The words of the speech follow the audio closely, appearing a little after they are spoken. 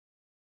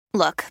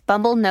Look,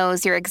 Bumble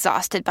knows you're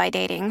exhausted by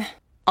dating.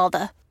 All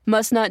the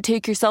must not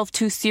take yourself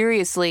too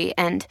seriously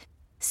and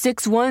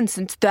 6'1"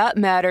 since that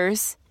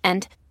matters.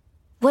 And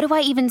what do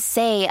I even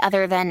say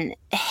other than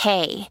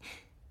hey?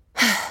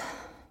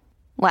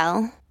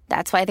 Well,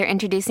 that's why they're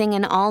introducing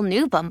an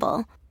all-new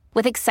Bumble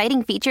with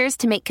exciting features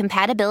to make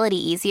compatibility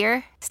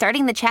easier,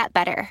 starting the chat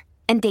better,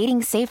 and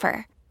dating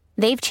safer.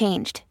 They've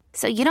changed,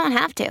 so you don't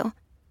have to.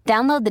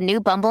 Download the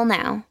new Bumble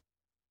now.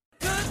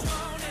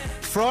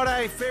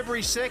 Friday,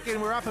 February 2nd,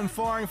 we're up and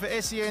firing for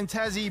SEN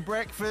Tassie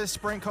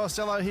Breakfast. Brent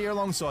Costello here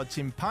alongside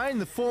Tim Payne,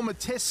 the former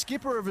Test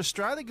skipper of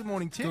Australia. Good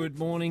morning, Tim. Good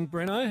morning,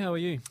 Breno. How are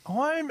you?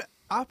 I'm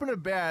up and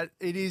about.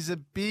 It is a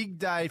big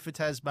day for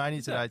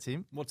Tasmania today,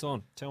 Tim. What's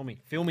on? Tell me.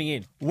 Fill me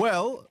in.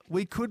 Well,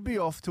 we could be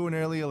off to an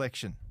early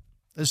election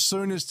as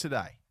soon as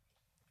today.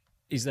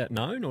 Is that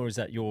known or is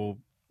that your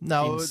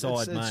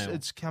inside mail?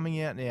 It's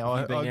coming out now.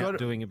 You've been out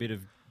doing a bit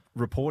of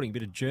reporting, a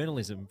bit of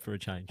journalism for a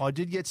change. I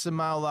did get some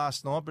mail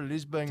last night, but it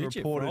is being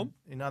reported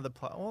in other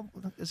places. Well,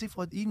 as if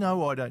I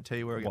don't tell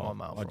you where I get my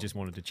mail from. I just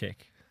wanted to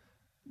check.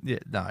 Yeah,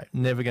 no,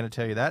 never going to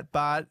tell you that.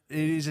 But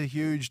it is a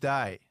huge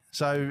day.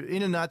 So,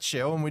 in a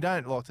nutshell, and we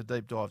don't like to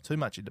deep dive too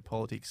much into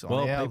politics on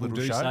our people little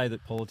do show. say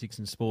that politics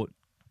and sport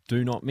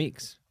do not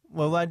mix.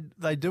 Well,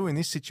 they do in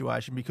this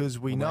situation because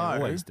They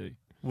always do.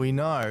 We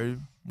know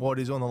what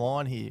is on the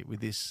line here with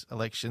this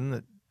election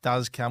that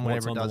does come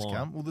whenever it does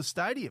come. Well, the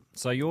stadium.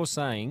 So you're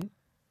saying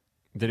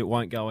that it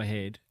won't go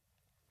ahead?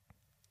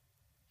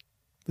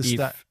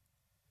 The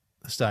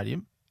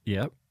stadium?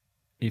 Yep.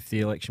 If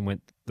the election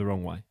went the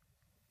wrong way?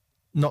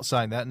 Not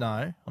saying that,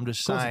 no. I'm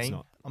just Of course saying. it's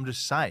not. I'm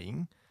just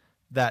saying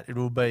that it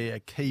will be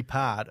a key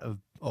part of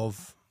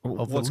the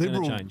What's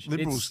going to change?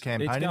 Liberals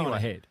campaign. It's going anyway.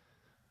 ahead,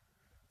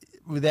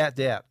 without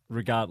doubt.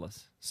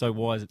 Regardless. So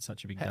why is it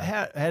such a big day?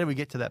 How do we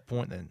get to that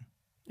point then?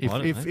 I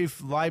don't know.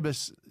 If Labor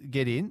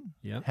get in,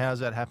 how does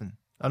that happen?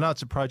 I know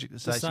it's a project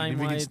that's the same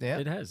way significance now.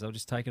 it has. They'll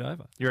just take it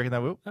over. You reckon they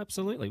will?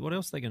 Absolutely. What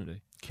else are they going to do?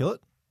 Kill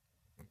it?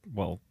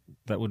 Well,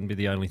 that wouldn't be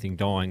the only thing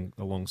dying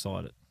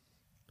alongside it.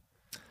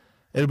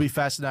 It'll be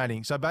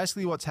fascinating. So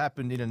basically what's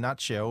happened in a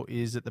nutshell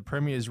is that the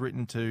Premier has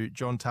written to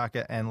John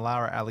Tucker and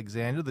Lara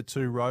Alexander, the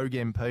two rogue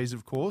MPs,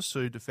 of course,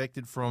 who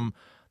defected from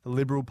the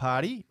Liberal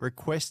Party,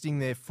 requesting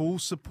their full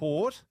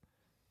support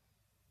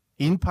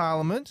in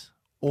Parliament,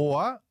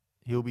 or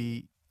he'll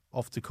be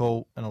off to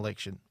call an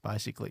election,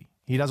 basically.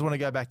 He doesn't want to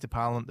go back to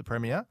Parliament, the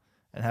Premier,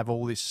 and have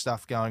all this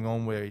stuff going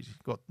on where he's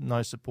got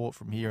no support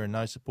from here and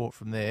no support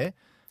from there.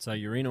 So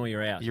you're in or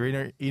you're out? You're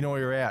in or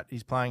you're out.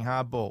 He's playing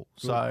hardball.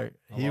 Good. So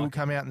he'll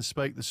come out and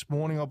speak this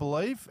morning, I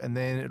believe, and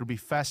then it'll be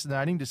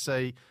fascinating to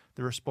see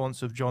the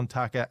response of John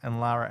Tucker and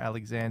Lara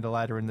Alexander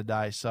later in the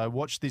day. So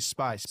watch this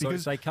space. So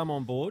if they come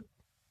on board,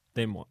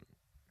 then what?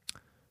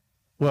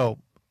 Well,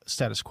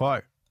 status quo.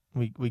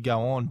 We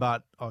go on,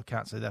 but I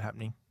can't see that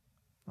happening.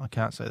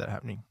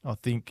 I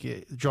think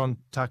John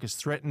Tucker's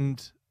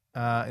threatened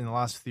in the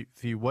last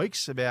few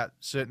weeks about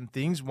certain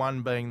things,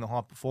 one being the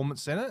High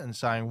Performance Centre and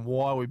saying,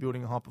 why are we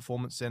building a High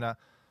Performance Centre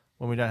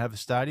when we don't have a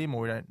stadium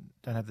or we don't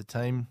have the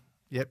team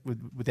yet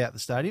without the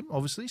stadium,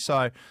 obviously.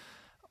 So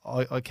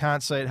I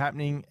can't see it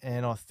happening,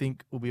 and I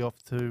think we'll be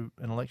off to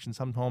an election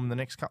sometime in the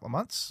next couple of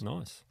months.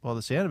 Nice. By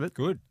the sound of it.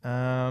 Good.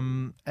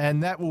 And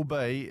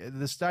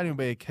the stadium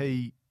will be a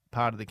key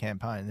part of the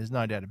campaign. There's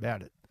no doubt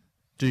about it.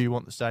 Do you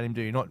want the stadium?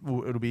 Do you not?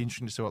 Well, it'll be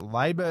interesting to see what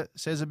Labor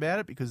says about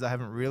it because they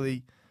haven't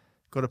really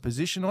got a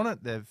position on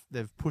it.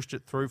 They've pushed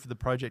it through for the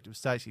project of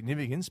state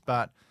significance,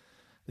 but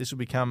this will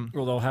become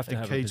they'll have to a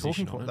have key a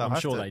position talking on point. it. I'm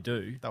sure they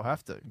do. They'll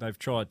have to. They've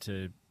tried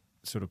to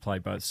sort of play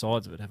both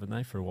sides of it, haven't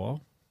they, for a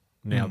while?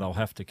 Now they'll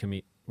have to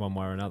commit one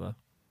way or another.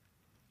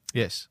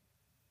 Yes,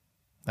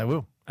 they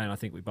will. And I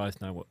think we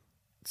both know what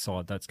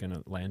side that's going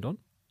to land on.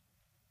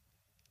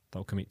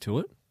 They'll commit to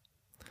it.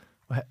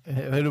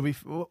 It'll be.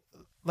 Well,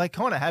 they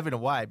kind of have in a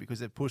way because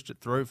they've pushed it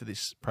through for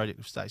this project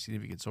of state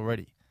significance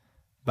already.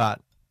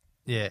 But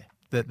yeah,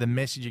 the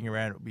messaging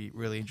around it will be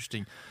really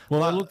interesting.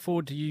 Well, I look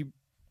forward to you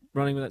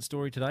running with that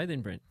story today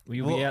then, Brent. Will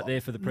you be out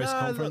there for the press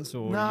conference?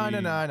 Or No.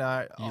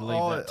 You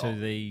leave that to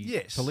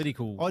the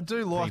political I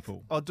do like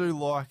people? I do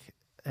like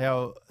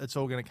how it's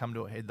all going to come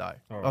to a head, though.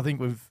 Right. I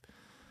think we've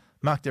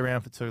mucked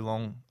around for too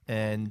long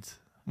and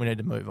we need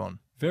to move on.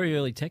 Very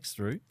early text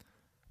through.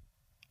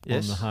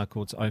 Yes. On the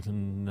Harcourt's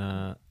open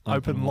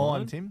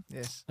line, Tim.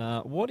 Yes.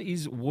 What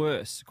is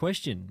worse?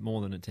 Question more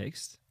than a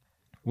text.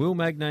 Will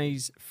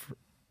Magnay's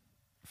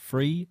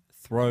free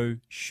throw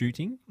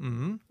shooting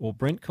or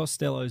Brent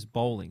Costello's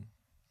bowling?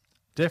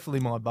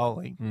 Definitely my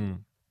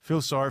bowling.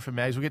 Feel sorry for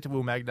Mags. We'll get to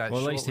Will Magnay shortly.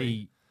 Well,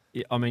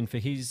 at least for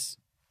his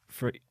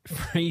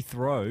free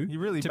throw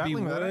You're really to be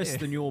battling with that, aren't worse you?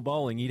 than your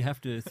bowling, you'd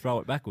have to throw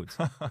it backwards,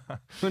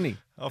 wouldn't he?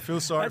 I feel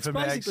sorry That's for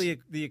Mags. basically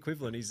the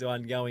equivalent. He's the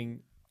one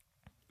going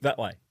that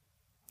way.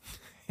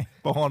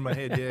 Behind my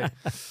head, yeah.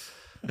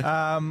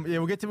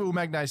 We'll get to Will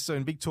Magnay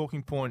soon. Big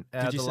talking point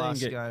out Did you of the see him last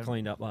get game.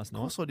 cleaned up last Of night?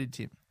 course I did,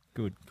 Tim.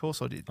 Good. Of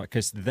course I did.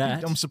 Because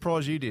that I'm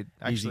surprised you did,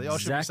 actually. I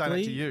should be saying that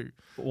to exactly you.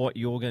 what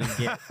you're going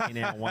to get in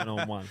our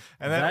one-on-one.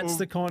 And that's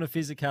the kind of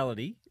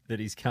physicality that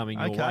is coming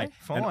your Okay, way.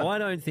 fine. And I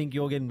don't think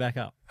you're getting back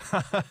up.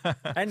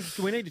 And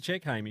we need to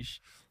check, Hamish,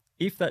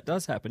 if that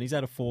does happen, is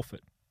that a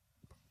forfeit?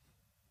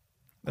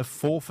 A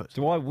forfeit.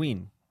 Do I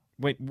win?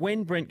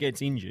 When Brent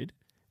gets injured,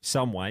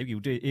 some way,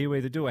 he'll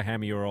either do a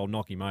hammy or I'll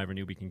knock him over and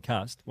he'll be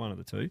concussed, one of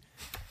the two,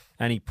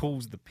 and he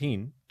pulls the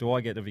pin, do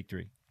I get the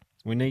victory?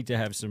 We need to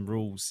have some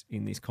rules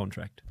in this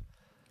contract.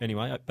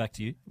 Anyway, back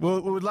to you.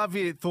 Well, we would love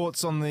your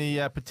thoughts on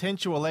the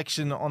potential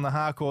election on the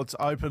Harcourts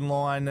open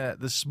line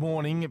this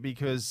morning,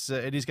 because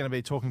it is going to be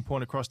a talking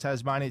point across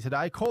Tasmania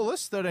today. Call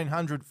us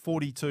 1300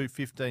 42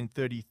 15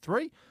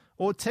 33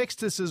 or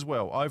text us as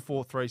well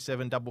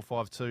 0437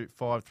 552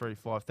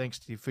 535. Thanks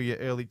to you for your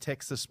early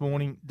text this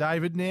morning,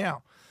 David.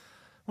 Now,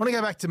 I want to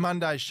go back to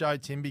Monday's show,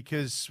 Tim,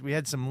 because we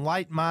had some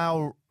late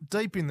mail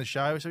deep in the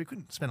show, so we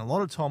couldn't spend a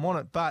lot of time on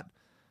it. But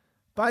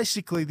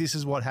basically, this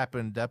is what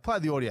happened. Play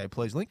the audio,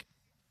 please, Link.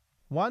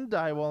 One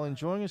day, while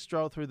enjoying a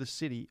stroll through the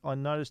city, I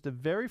noticed a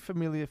very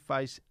familiar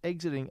face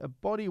exiting a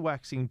body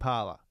waxing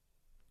parlour.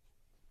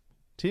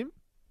 Tim?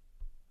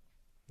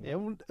 Yeah,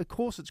 well, of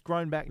course it's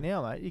grown back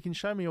now, mate. You can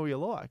show me all you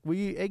like. Were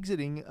you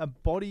exiting a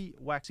body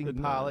waxing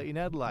parlour in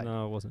Adelaide?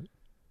 No, I wasn't.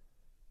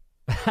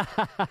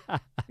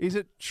 Is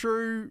it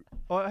true?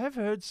 I have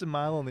heard some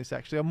mail on this,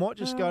 actually. I might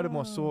just go to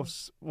my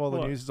source while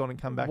the news is on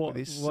and come back with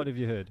this. What have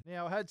you heard?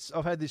 Now,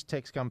 I've had this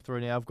text come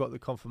through now. I've got the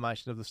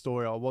confirmation of the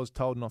story I was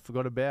told and I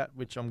forgot about,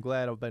 which I'm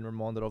glad I've been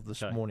reminded of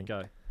this morning.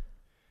 Go.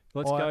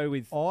 Let's go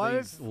with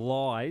these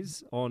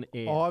lies on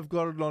air. I've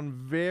got it on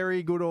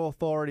very good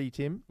authority,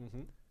 Tim,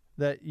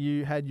 that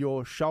you had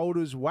your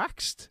shoulders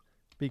waxed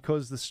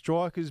because the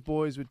Strikers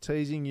boys were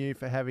teasing you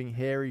for having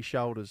hairy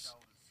shoulders.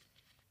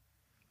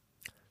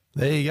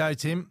 There you go,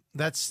 Tim.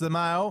 That's the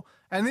mail.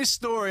 And this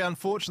story,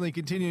 unfortunately,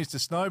 continues to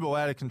snowball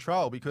out of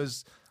control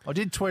because I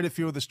did tweet a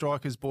few of the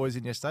Strikers boys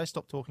in yesterday.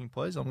 Stop talking,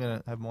 please. I'm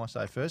going to have my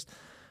say first.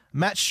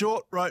 Matt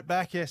Short wrote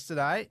back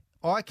yesterday,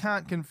 I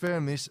can't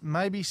confirm this.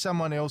 Maybe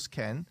someone else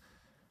can.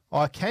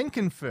 I can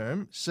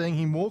confirm seeing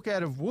him walk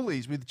out of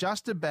Woolies with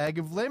just a bag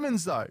of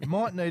lemons, though.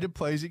 Might need to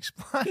please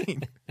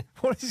explain.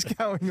 What is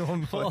going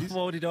on, please?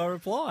 What did I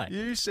reply?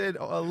 You said,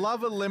 I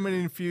love a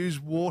lemon-infused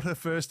water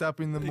first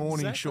up in the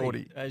morning, Exactly,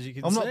 Shorty. as you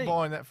can I'm see. not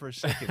buying that for a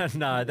second.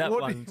 No, that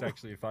What- one's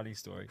actually a funny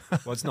story.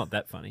 Well, it's not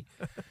that funny.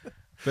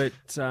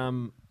 But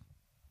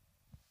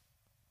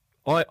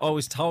I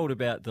was told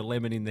about the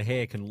lemon in the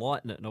hair can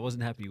lighten it, and I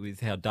wasn't happy with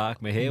how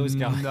dark my hair was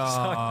going. No. So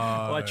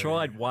I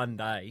tried one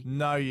day.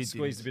 No, you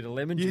Squeezed a didn't. bit of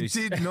lemon You juice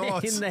did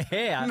not. in the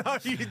hair. No,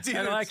 you didn't.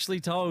 And I actually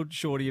told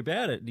Shorty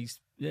about it. And he's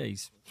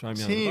thrown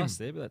me under the Tim, bus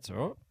there, but that's all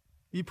right.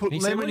 You put He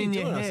said, lemon "What are in you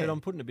your doing?" hair. I said,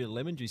 I'm putting a bit of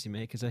lemon juice in my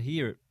hair because I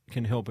hear it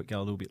can help it go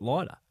a little bit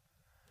lighter.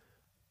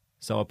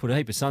 So I put a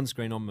heap of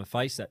sunscreen on my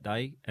face that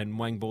day and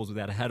wang balls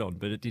without a hat on,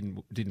 but it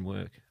didn't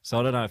work. So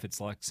I don't know if it's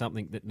like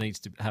something that needs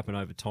to happen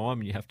over time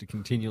and you have to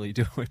continually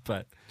do it.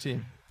 But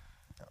Tim,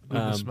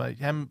 goodness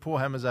me. Poor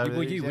Hammer's over well,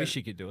 there. you He's wish out-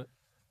 you could do it.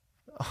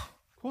 Of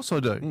course I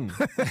do.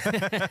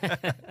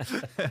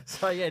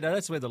 So yeah, no,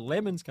 that's where the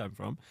lemons come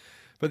from.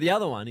 But the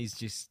other one is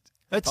just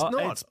It's not.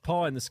 It's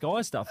pie in the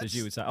sky stuff, as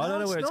you would say. I don't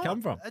know where it's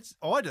come from.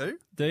 I do.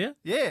 Do you?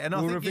 Yeah, and I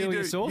We'll think reveal you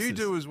your do. sources. You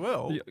do as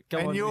well. Yeah, go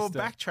and on, you're mister.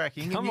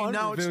 backtracking, Come and you on,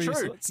 know it's reveal your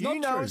true. sources. It's not You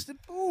know true. it's the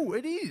bull.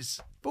 It is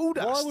bull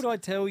dust. Why would I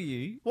tell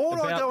you? Why would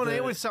I about go on the-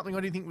 air with something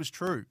I didn't think was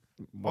true?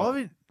 Well, I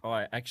mean,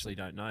 I actually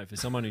don't know. For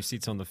someone who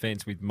sits on the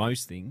fence with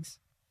most things,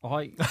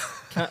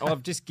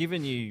 I've just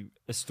given you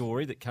a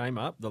story that came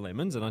up, the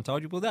lemons, and I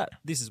told you, well,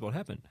 this is what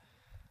happened.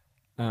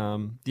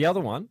 The other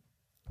one,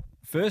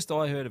 first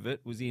I heard of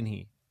it was in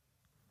here.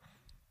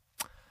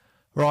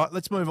 right,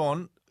 let's move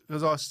on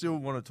because I still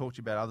want to talk to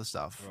you about other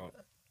stuff. Right.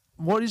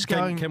 What is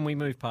going? Can we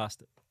move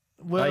past it?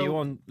 well, Are you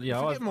on? You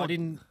know, if we get more- I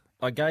didn't.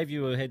 I gave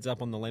you a heads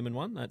up on the lemon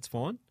one. That's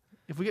fine.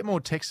 If we get more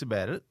texts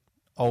about it,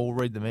 I'll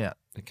read them out.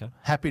 Okay.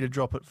 Happy to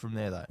drop it from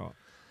there, though. Right.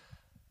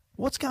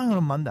 What's going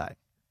on Monday?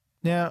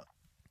 Now,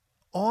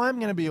 I'm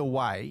going to be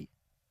away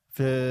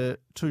for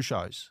 2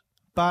 shows,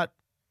 but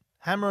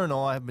Hammer and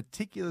I have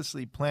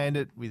meticulously planned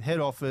it with head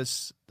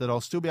office that I'll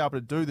still be able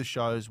to do the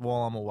shows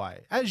while I'm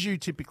away, as you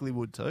typically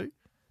would too.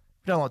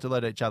 We don't like to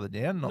let each other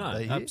down, not No,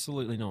 be here.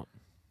 absolutely not.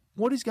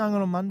 What is going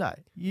on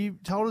Monday? You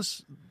told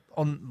us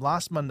on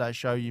last Monday's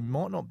show you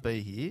might not be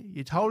here.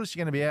 You told us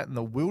you're going to be out in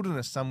the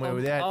wilderness somewhere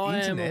without I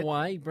internet. am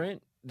away,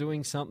 Brent,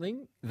 doing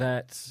something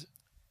that,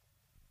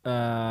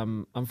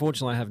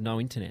 unfortunately, I have no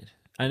internet.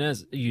 And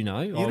as you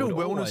know, You're I at a would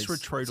wellness always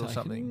retreat or take-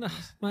 something. No,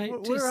 mate,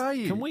 Where are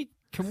you?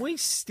 Can we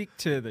stick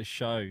to the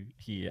show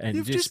here and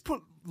You've just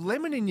put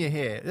lemon in your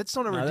hair. That's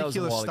not a No, that was a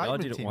ridiculous while ago.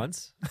 statement. I did it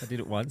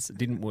Tim. once. It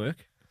didn't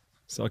work.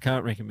 So I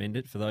can't recommend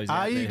it for those out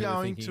Are there you who are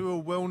going thinking, to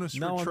a wellness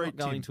No, retreat? I'm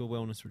not going Tim? to a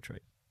wellness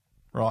retreat.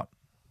 Right.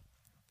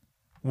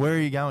 Where are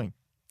you going?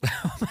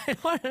 Mate,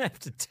 I don't have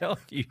to tell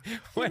you.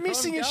 where You're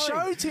missing I'm a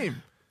going. show,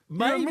 Tim. You're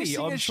Maybe missing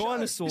I'm a trying show.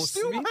 to source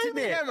Still some waiting,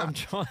 internet. Emma. I'm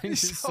trying to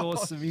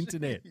source some Oh,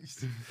 internet.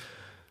 jeez.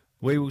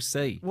 We will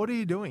see. What are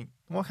you doing?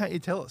 Why can't you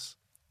tell us?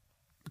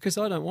 Because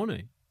I don't want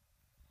to.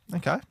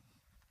 Okay.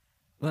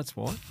 That's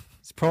why.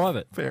 It's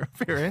private. Fair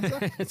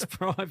answer. It's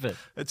private.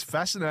 It's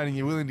fascinating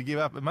you're willing to give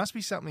up. It must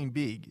be something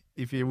big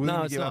if you're willing No,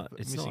 to it's give not. up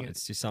It's missing not. it.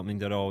 It's just something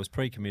that I was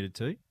pre-committed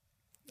to.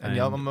 And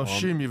I'm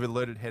assuming you've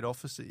alerted head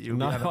office that you'll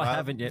No, be unavailable. I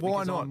haven't yet. Why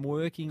because not? I'm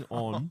working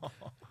on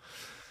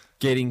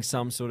getting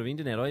some sort of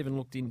internet. I even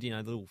looked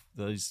into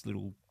those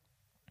little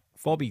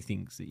fobby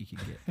things that you can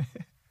get.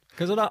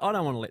 Because I don't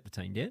want to let the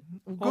team down.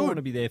 I good. want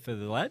to be there for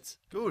the lads,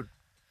 Good.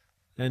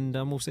 and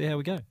we'll see how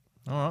we go.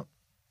 All right.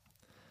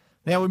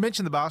 Now, we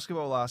mentioned the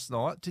basketball last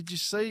night. Did you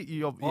see?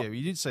 You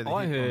did see the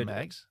I hit on heard-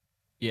 Mags.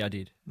 Yeah, I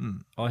did.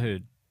 I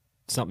heard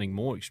something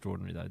more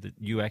extraordinary, though, that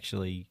you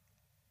actually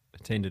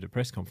attended a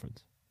press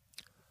conference.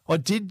 I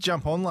did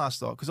jump on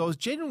last night because I was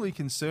genuinely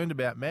concerned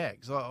about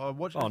Mags. I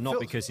watched. Oh, I not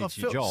felt- because I it's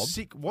your felt job.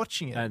 sick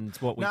watching it. And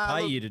what we No,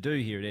 pay look, you to do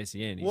here at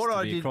SEN is what to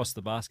I be did- across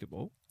the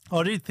basketball.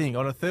 I did think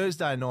on a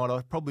Thursday night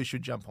I probably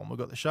should jump on. We've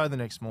got the show the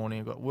next morning.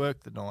 I've got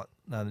work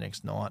the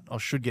next night. I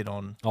should get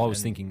on. I was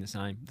And- thinking the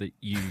same, that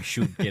you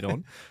should get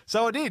on.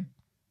 So I did.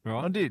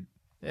 Right? I did.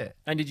 Yeah.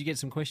 And did you get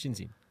some questions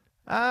in?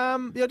 Yeah,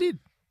 I did.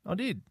 I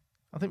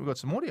think we've got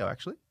some audio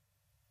actually.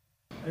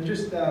 And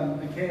just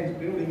the Cairns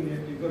building,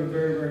 you've got a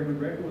very, very good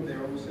record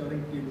there. Obviously, I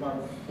think you've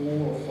won 4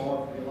 or 5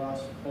 of your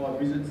last 5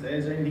 visits there.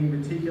 Is there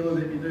anything particular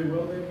that you do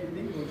well there, do you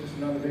think, or just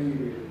another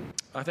venue here?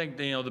 I think,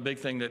 the big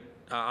thing that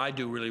I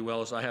do really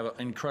well is I have an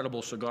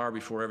incredible cigar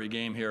before every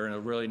game here in a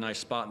really nice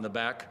spot in the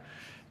back.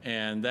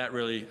 And that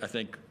really, I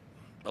think,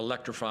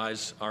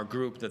 electrifies our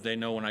group, that they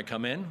know when I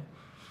come in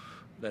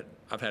that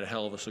I've had a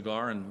hell of a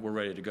cigar and we're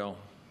ready to go.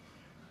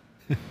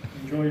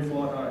 Enjoy your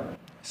flight home.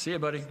 See you,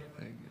 buddy.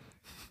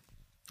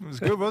 It was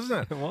good,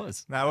 wasn't it? It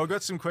was. Now, we've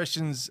got some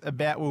questions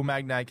about Will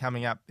Magnay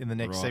coming up in the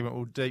next Right. segment.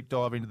 We'll deep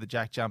dive into the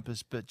Jack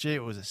Jumpers, but gee,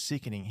 it was a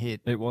sickening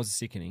hit. It was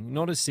sickening.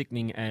 Not as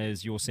sickening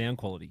as your sound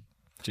quality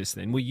just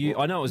then.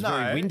 I know it was no.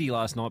 very windy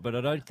last night, but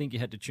I don't think you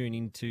had to tune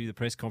into the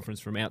press conference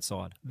from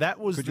outside. That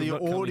was Could you the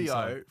not come audio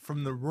inside?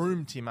 from the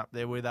room, Tim, up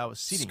there where they were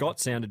sitting. Scott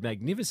sounded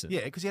magnificent.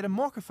 Yeah, because he had a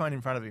microphone in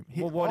front of him.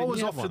 Well, why I didn't was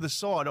you off have to one? the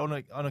side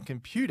on a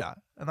computer,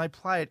 and they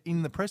play it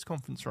in the press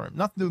conference room.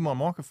 Nothing to do with my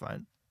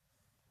microphone.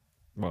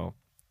 Well,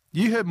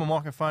 You heard my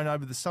microphone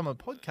over the summer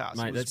podcast. It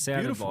mate, was that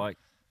sounded beautiful. like...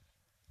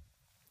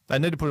 They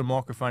need to put a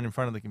microphone in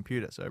front of the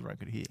computer so everyone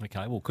could hear.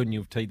 Okay, well, couldn't you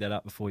have teed that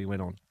up before you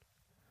went on?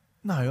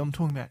 No, I'm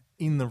talking about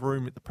in the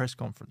room at the press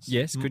conference.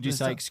 Yes, could you There's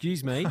say, some-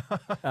 excuse me,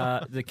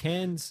 the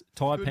Cairns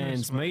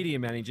Taipans me. media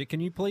manager, can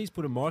you please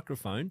put a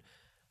microphone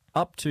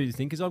up to the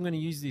thing? Because I'm going to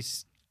use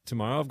this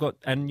tomorrow.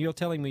 And you're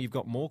telling me you've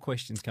got more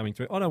questions coming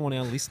through. I don't want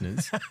our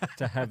listeners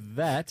to have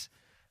that.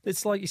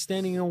 It's like you're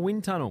standing in a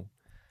wind tunnel.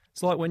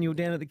 It's like when you were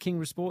down at the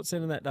King Sports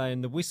Centre that day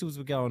and the whistles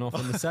were going off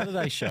on the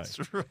Saturday show.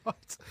 That's right.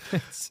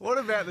 What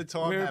about the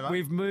time, Hammer?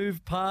 We've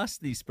moved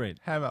past this, Brent.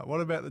 Hammer,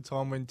 what about the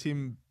time when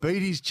Tim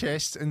beat his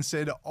chest and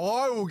said,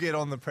 I will get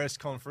on the press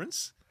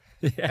conference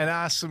and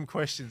ask some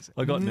questions?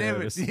 I got Never,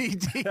 nervous. He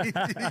did. He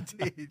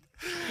did.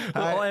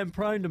 Well, I am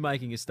prone to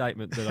making a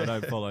statement that I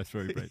don't follow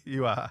through, Brent.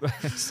 You are.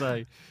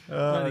 So I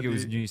don't think it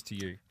was news to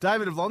you.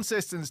 David of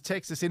Launceston's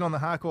texted us in on the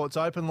Harcourts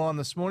open line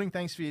this morning.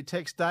 Thanks for your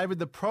text, David.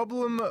 The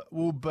problem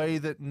will be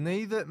that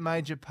neither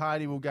major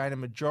party will gain a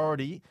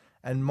majority,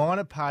 and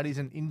minor parties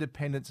and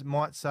independents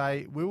might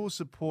say, we will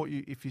support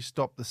you if you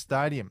stop the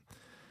stadium.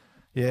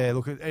 Yeah,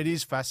 look, it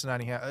is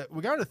fascinating how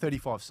we're going to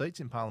 35 seats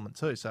in Parliament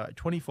too, so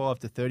 25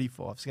 to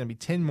 35. It's going to be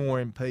 10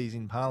 more MPs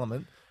in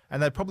Parliament, and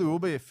there probably will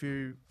be a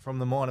few from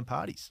the minor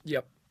parties.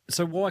 Yep.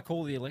 So why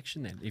call the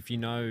election then if you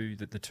know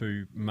that the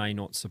two may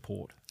not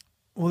support?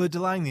 Well, they're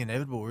delaying the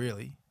inevitable,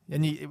 really.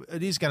 And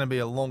it is going to be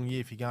a long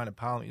year if you go into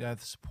Parliament. You don't have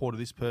the support of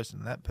this person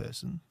and that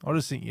person. I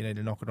just think you need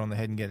to knock it on the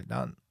head and get it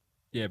done.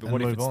 Yeah, but And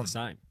what if move it's on. the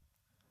same?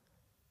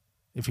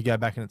 If you go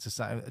back and it's the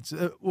same.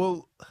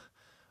 Well,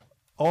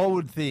 I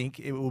would think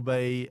it will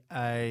be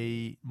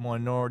a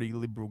minority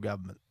Liberal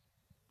government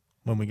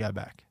when we go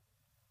back.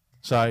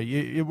 So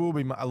it will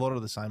be a lot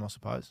of the same, I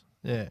suppose.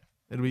 Yeah,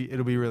 it'll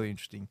be really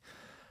interesting.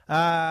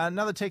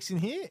 Another text in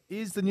here.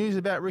 Is the news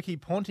about Ricky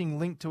Ponting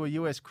linked to a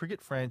US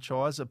cricket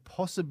franchise a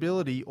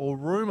possibility or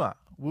rumour?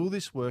 Will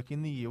this work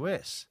in the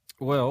US?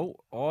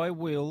 Well, I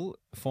will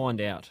find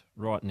out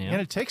right You're now.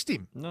 going to text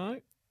him.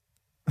 No.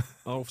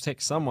 I'll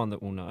text someone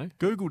that will know.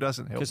 Google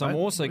doesn't help. Because I'm mate.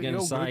 also We going to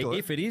all say, Google it.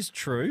 if it is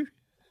true,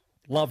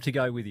 love to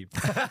go with you.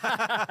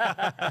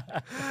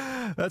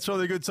 That's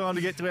probably a good time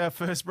to get to our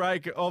first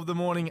break of the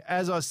morning.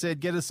 As I said,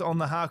 get us on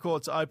the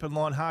Harcourts open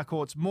line.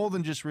 Harcourts, more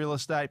than just real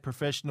estate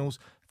professionals.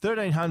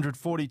 1300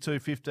 42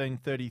 15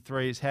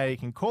 33 is how you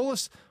can call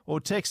us or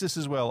text us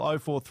as well.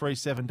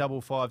 0437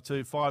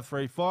 552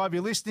 535.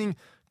 You're listening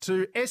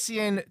to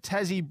SEN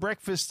Tassie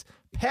Breakfast,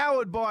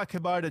 powered by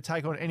Kubota.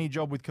 Take on any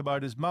job with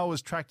Kubota's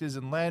mowers, tractors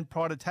and land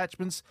pride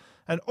attachments.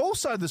 And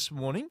also this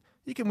morning,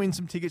 you can win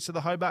some tickets to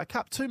the Hobart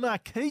Cup. 2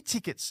 marquee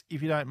tickets,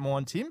 if you don't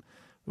mind, Tim.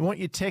 We want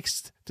your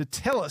text to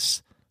tell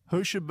us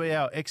who should be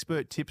our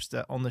expert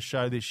tipster on the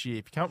show this year.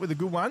 If you come up with a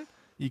good one,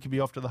 you could be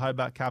off to the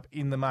Hobart Cup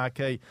in the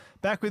marquee.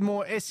 Back with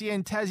more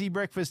SEN Tassie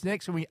Breakfast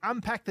next when we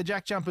unpack the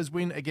Jack Jumpers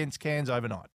win against Cairns overnight.